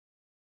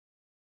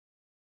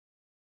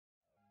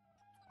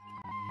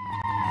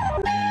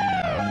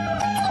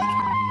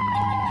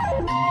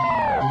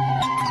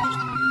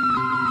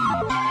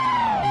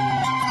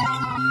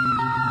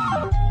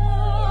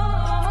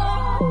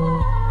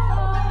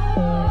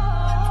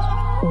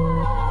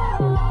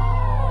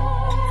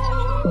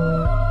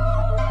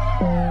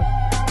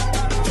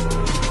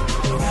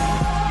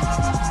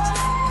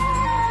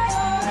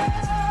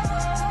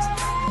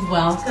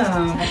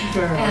Welcome. Hi,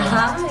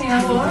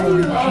 how are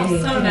you? Oh,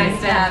 so nice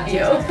to have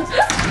you.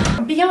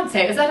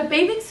 Beyonce, is that a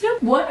bathing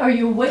suit? What are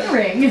you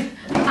wearing?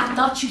 I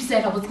thought you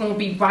said I was going to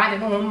be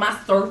riding on my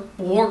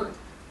surfboard.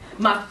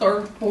 My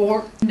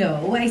surfboard.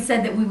 No, I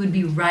said that we would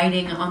be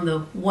riding on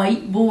the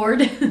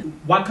whiteboard.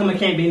 Why come it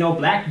can't be no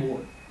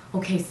blackboard?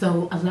 Okay,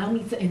 so allow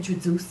me to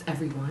introduce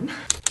everyone.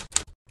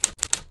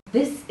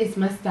 This is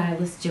my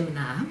stylist,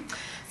 Gemini.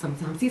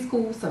 Sometimes he's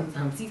cool,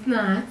 sometimes he's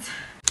not.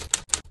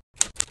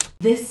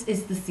 This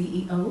is the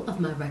CEO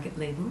of my record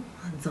label,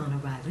 Donna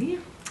Riley.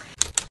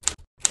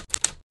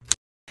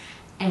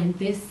 And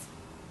this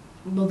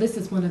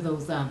is one of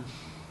those,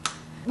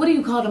 what do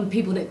you call them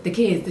people, the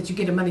kids that you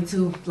get the money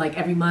to, like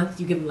every month?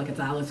 You give them like $1,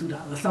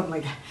 $2, something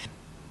like that.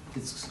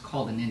 It's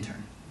called an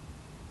intern.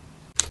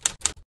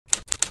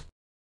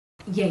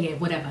 Yeah,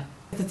 whatever.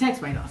 It's a tax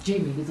write-off.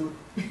 Jamie Resort.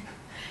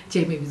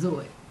 Jamie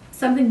Resort.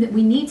 Something that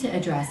we need to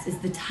address is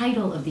the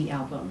title of the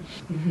album.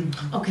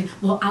 Okay,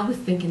 well, I was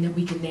thinking that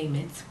we could name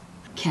it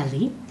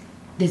Kelly,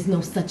 There's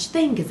No Such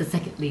Thing as a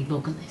Second Lead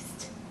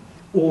Vocalist.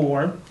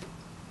 Or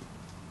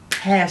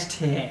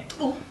hashtag.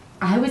 Oh.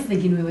 I was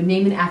thinking we would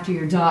name it after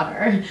your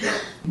daughter.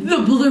 The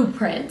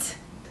Blueprint.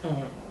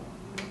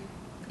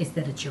 Is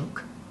that a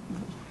joke?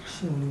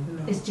 She don't even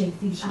know. It's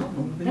Jay-Z's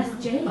album.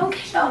 That's Jay.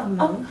 Okay,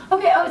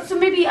 so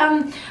maybe,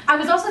 I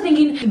was also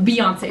thinking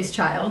Beyonce's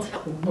Child.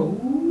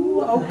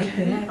 Oh,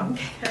 okay.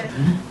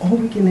 Or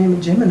we can name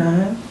it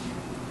Gemini.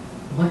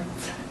 What?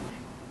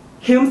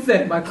 Him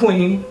said my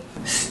queen.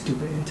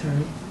 Stupid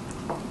intern.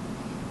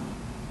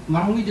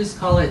 Why don't we just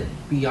call it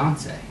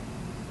Beyonce?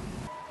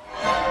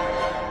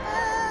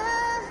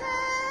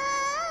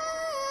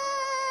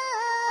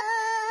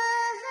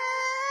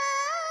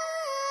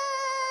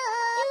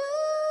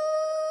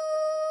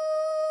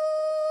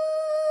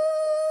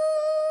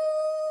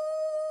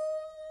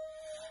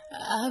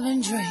 I've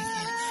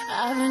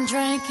been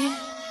drinking.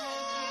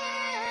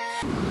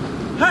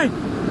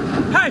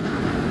 Hey,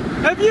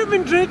 have you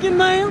been drinking,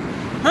 ma'am?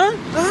 Huh?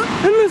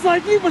 It looks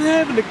like you've been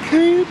having a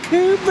cool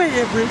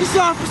beverage. This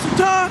Officer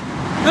Todd?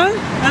 Huh?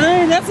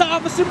 And that's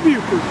Officer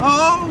Buford.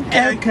 Oh,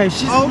 okay. Okay,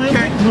 she's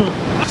okay.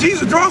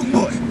 She's a drunk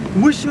boy.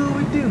 What shall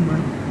we do,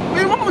 man?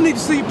 Man, I'm gonna need to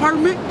see your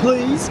permit.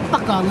 Please.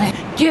 Fuck all that.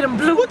 Get him,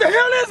 Blue. What the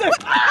hell is it?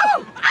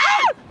 Ow!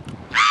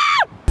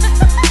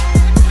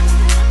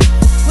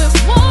 We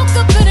woke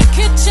up in the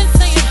kitchen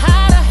saying,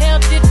 how the hell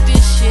did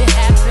this shit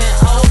happen?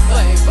 Oh,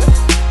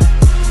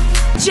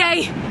 baby.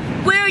 Jay,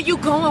 where are you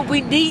going?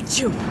 We need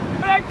you.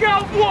 I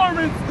got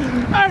warrants.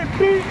 Hey,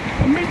 Pete,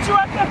 I'll meet you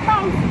at the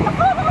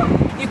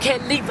house. You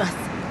can't leave us.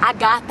 I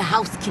got the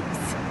house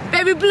keys.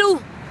 Baby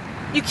Blue,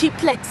 you keep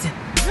flexing.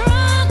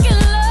 Drunk in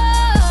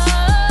love,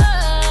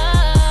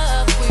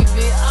 we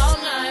be all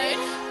night.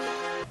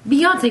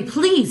 Beyonce,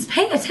 please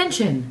pay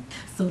attention.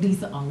 So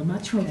these are all of my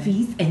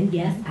trophies, and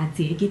yes, I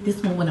did get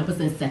this one when I was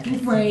in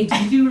second grade.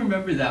 I do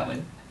remember that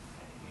one.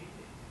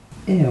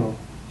 Ew,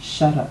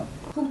 shut up.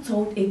 Who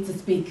told it to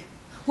speak?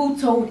 Who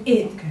told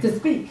it to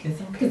speak? It's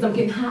okay. Because I'm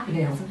getting hot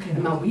now. It's okay.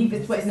 And my weave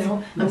is sweating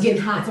now. I'm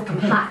getting hot. I'm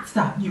hot.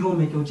 Stop. You gonna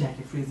make your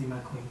jacket frizzy, my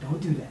queen. Don't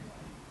do that.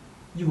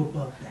 You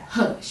above that.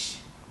 Hush.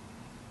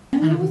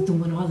 And I was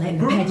doing all that in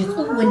the pageants.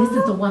 Oh, and this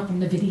is the one from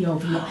the video.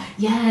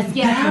 Yes,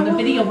 from the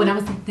video when I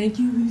was like, thank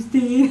you,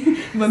 Houston.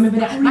 Remember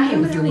that? My hair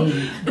was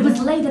laid. It was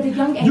laid at a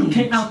young age. You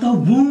came out the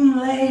womb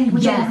laid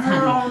with your Yes,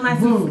 hair all honey. nice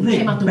Womb. and slick.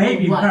 Came out the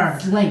Baby womb, hair.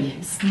 what?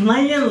 Slaying.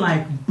 Slaying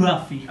like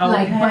Buffy, okay?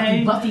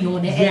 Like Buffy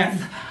on the Yes.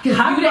 ass. Because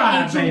High you the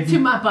five, angel baby. to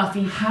my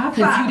Buffy. High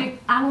Because five. you the,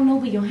 I don't know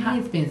where your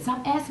hand's been.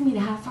 Stop asking me to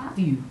high five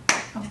you.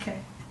 Okay.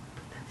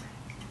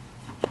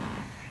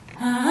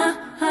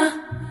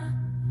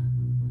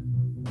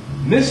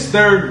 Miss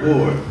Third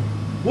Ward,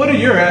 what are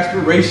your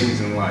aspirations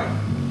in life?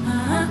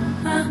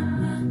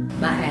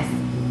 My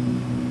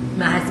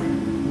husband.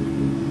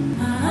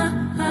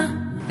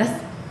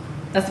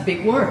 That's a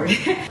big word.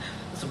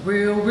 It's a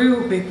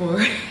real big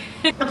word.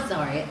 I'm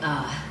sorry.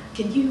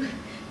 Can you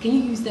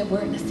use that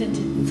word in a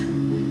sentence?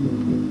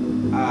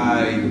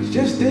 I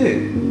just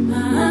did.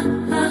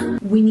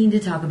 We need to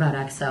talk about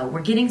EXO.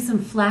 We're getting some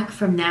flack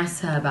from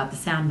NASA about the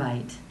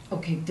soundbite.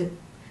 Okay.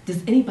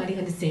 Does anybody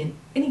understand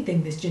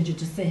anything this Ginger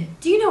just said?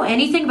 Do you know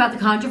anything about the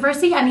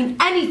controversy? I mean,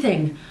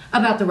 anything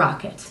about the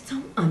rocket?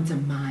 Don't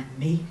undermine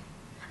me.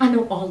 I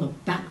know all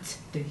about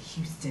the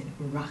Houston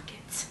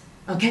Rockets.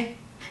 Okay?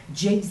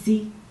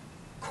 Jay-Z,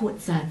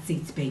 courtside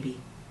seats, baby.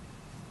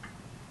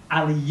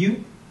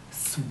 Alley-oop,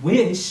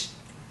 swish,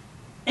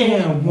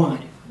 and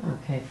one.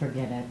 Okay,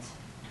 forget it.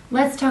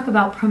 Let's talk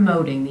about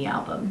promoting the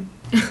album.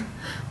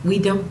 We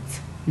don't.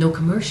 No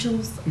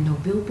commercials, no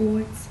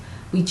billboards.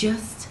 We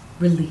just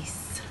release.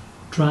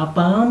 Drop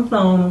bombs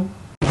on them.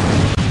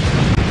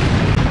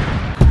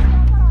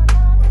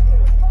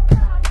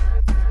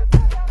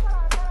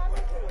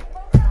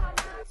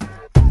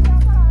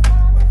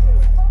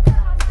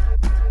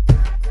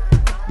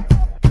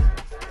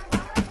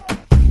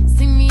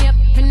 See me up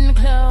in the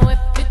club with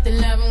 50,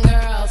 11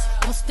 girls.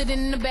 Posted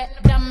in the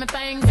back, diamond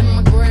things in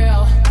my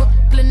grill.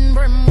 Brooklyn